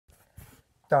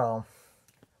So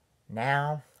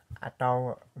now I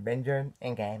saw Avengers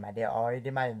Endgame. I already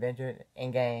did my Avengers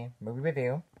Endgame movie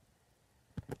review.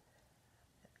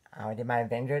 I already did my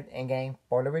Avengers Endgame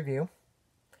spoiler review.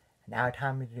 Now it's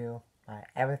time to do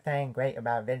everything great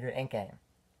about Avengers Endgame.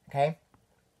 Okay?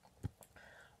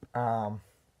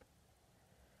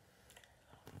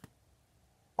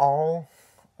 All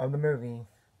of the movies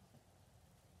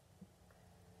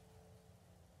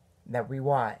that we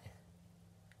watch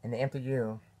in the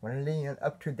MCU were leading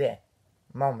up to this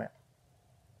moment.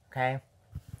 Okay?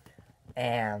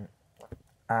 And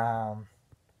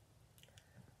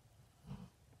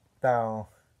so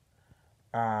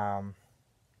the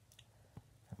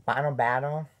final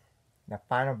battle,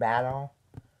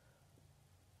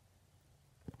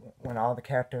 when all the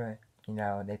characters,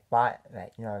 they fought,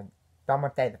 some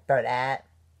would say the third act,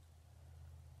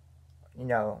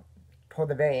 toward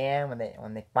the very end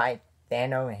when they fight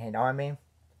Thanos and his army,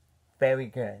 very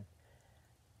good.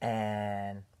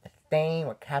 And the thing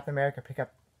with Captain America pick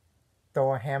up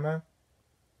Thor hammer,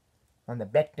 one of the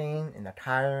best things in the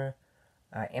entire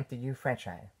MCU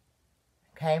franchise.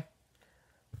 Okay?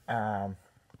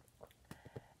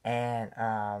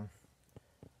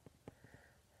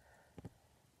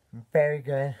 Very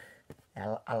good.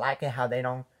 I like it how they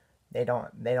don't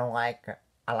like.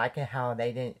 I like it how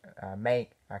they didn't make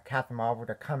Captain Marvel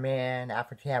to come in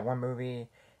after she had one movie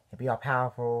and be all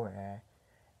powerful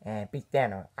and beat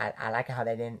Thanos. I like it how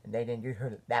they didn't use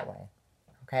her that way.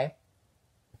 Okay.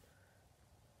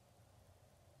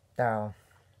 So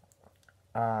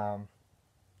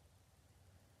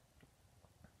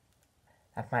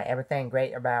that's my everything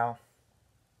great about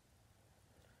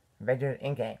Avengers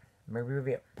Endgame movie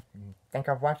review. Thank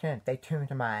you for watching and stay tuned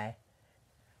to my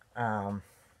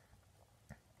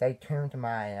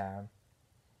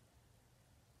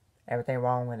everything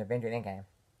wrong with Avengers Endgame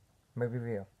movie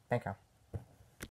review. Thank you.